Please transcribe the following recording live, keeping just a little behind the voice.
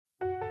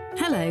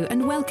Hello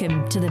and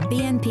welcome to the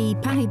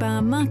BNP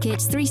Paribas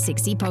Markets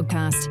 360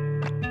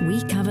 podcast.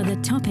 We cover the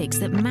topics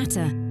that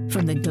matter,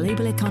 from the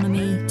global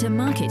economy to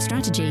market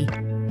strategy.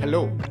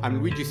 Hello, I'm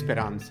Luigi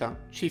Speranza,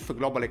 Chief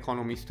Global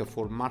Economist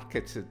for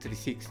Markets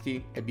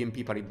 360 at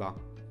BNP Paribas,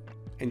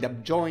 and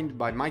I'm joined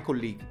by my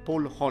colleague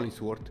Paul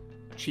Hollingsworth,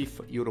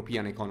 Chief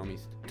European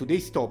Economist.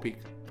 Today's topic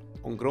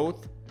on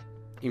growth,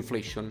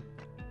 inflation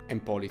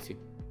and policy.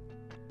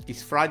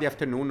 It's Friday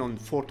afternoon on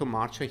 4th of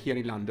March here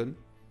in London.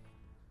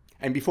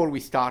 And before we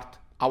start,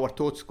 our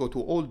thoughts go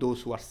to all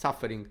those who are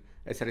suffering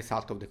as a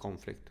result of the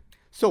conflict.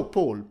 So,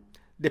 Paul,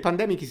 the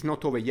pandemic is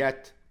not over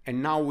yet,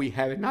 and now we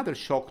have another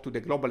shock to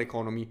the global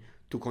economy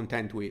to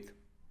contend with.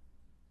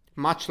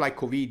 Much like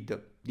COVID,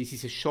 this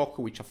is a shock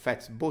which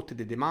affects both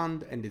the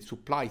demand and the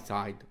supply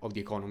side of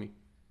the economy.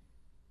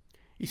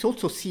 It's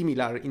also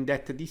similar in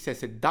that this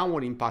has a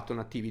downward impact on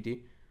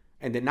activity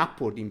and an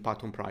upward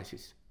impact on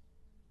prices.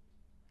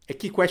 A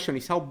key question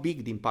is how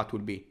big the impact will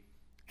be.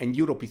 And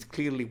Europe is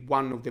clearly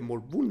one of the more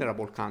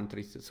vulnerable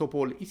countries. So,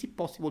 Paul, is it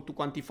possible to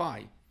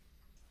quantify?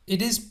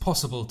 It is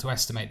possible to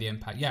estimate the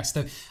impact, yes,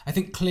 though I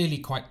think clearly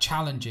quite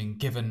challenging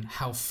given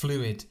how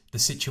fluid the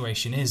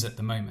situation is at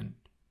the moment.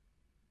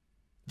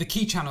 The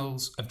key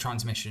channels of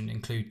transmission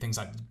include things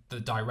like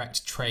the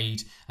direct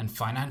trade and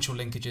financial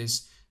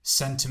linkages,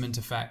 sentiment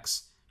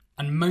effects,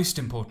 and most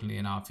importantly,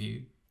 in our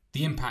view,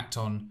 the impact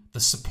on the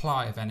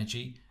supply of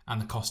energy and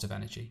the cost of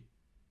energy.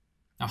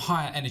 Now,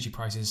 higher energy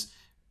prices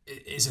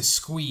is a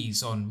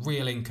squeeze on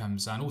real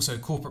incomes and also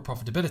corporate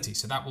profitability,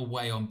 so that will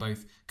weigh on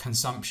both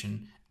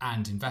consumption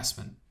and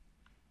investment.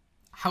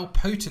 How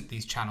potent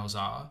these channels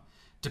are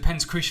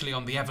depends crucially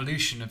on the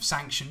evolution of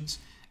sanctions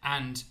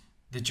and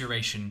the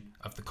duration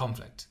of the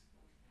conflict.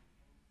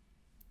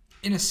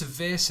 In a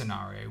severe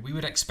scenario, we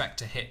would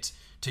expect a hit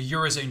to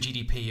Eurozone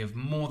GDP of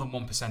more than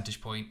 1 percentage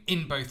point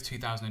in both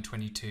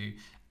 2022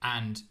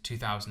 and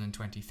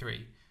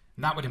 2023.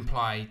 And that would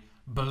imply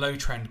below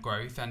trend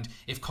growth, and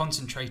if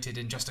concentrated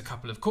in just a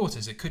couple of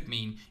quarters, it could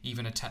mean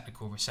even a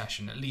technical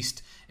recession, at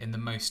least in the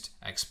most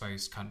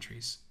exposed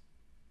countries.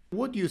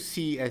 What do you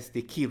see as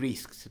the key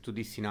risks to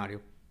this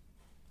scenario?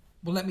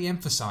 Well, let me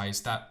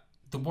emphasise that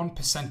the 1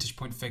 percentage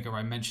point figure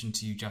I mentioned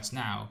to you just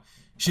now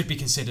should be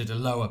considered a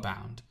lower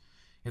bound.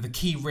 The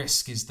key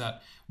risk is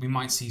that we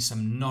might see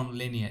some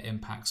non-linear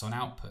impacts on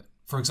output,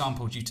 for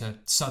example, due to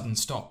sudden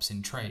stops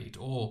in trade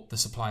or the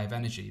supply of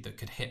energy that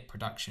could hit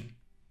production.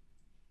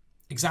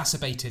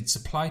 Exacerbated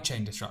supply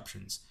chain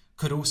disruptions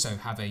could also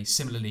have a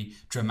similarly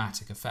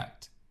dramatic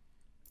effect.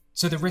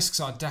 So the risks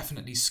are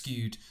definitely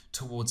skewed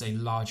towards a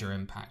larger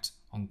impact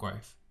on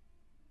growth.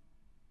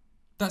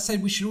 That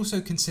said, we should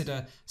also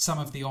consider some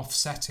of the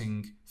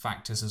offsetting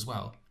factors as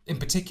well. In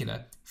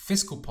particular,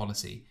 fiscal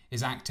policy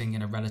is acting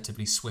in a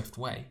relatively swift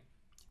way.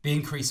 The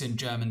increase in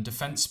German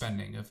defence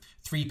spending of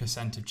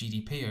 3% of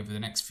GDP over the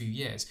next few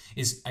years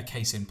is a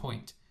case in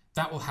point.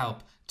 That will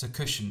help to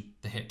cushion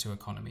the hit to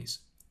economies.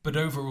 But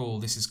overall,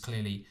 this is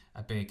clearly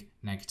a big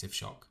negative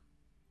shock.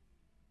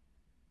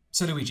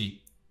 So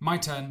Luigi, my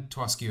turn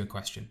to ask you a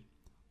question.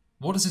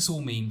 What does this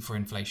all mean for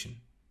inflation?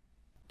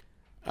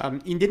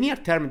 In the near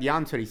term, the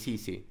answer is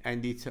easy,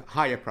 and it's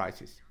higher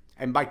prices,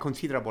 and by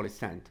considerable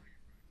extent.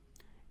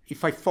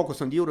 If I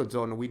focus on the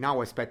Eurozone, we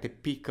now expect a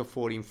peak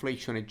for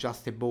inflation at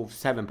just above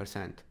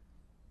 7%.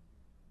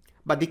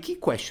 But the key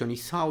question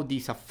is how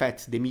this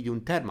affects the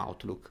medium-term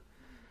outlook,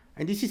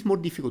 and this is more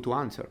difficult to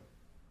answer.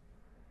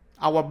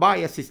 Our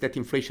bias is that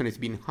inflation has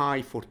been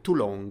high for too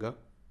long,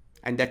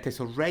 and that has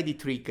already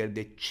triggered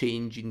a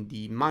change in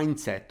the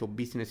mindset of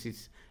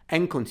businesses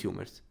and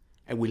consumers,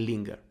 and will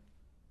linger.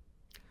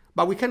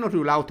 But we cannot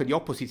rule out the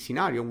opposite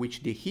scenario in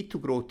which the hit to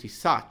growth is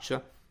such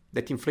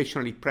that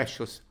inflationary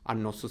pressures are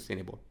not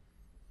sustainable.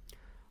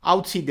 I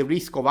would see the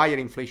risk of higher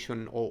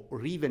inflation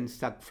or even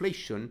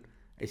stagflation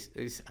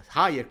is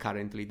higher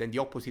currently than the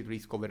opposite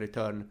risk of a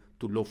return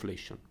to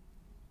lowflation.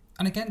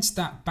 And against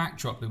that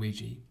backdrop,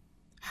 Luigi,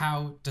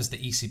 how does the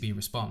ECB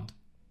respond?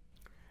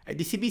 The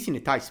ECB is in a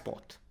tight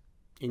spot.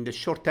 In the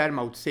short term,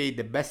 I would say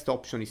the best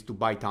option is to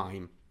buy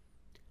time.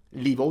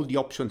 Leave all the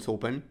options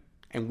open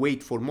and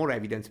wait for more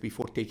evidence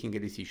before taking a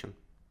decision.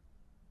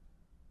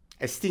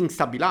 As things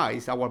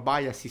stabilize, our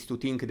bias is to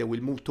think they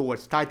will move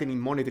towards tightening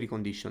monetary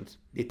conditions.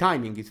 The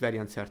timing is very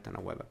uncertain,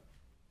 however.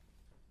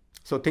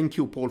 So thank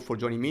you, Paul, for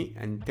joining me,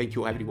 and thank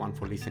you everyone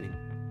for listening.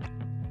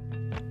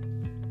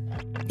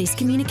 This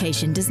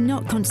communication does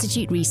not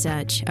constitute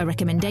research, a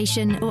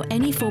recommendation, or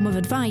any form of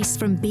advice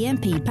from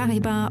BNP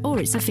Paribas or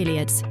its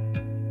affiliates.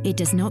 It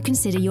does not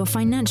consider your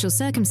financial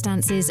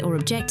circumstances or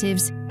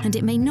objectives, and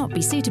it may not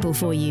be suitable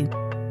for you.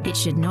 It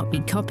should not be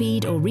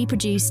copied or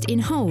reproduced in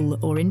whole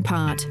or in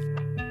part.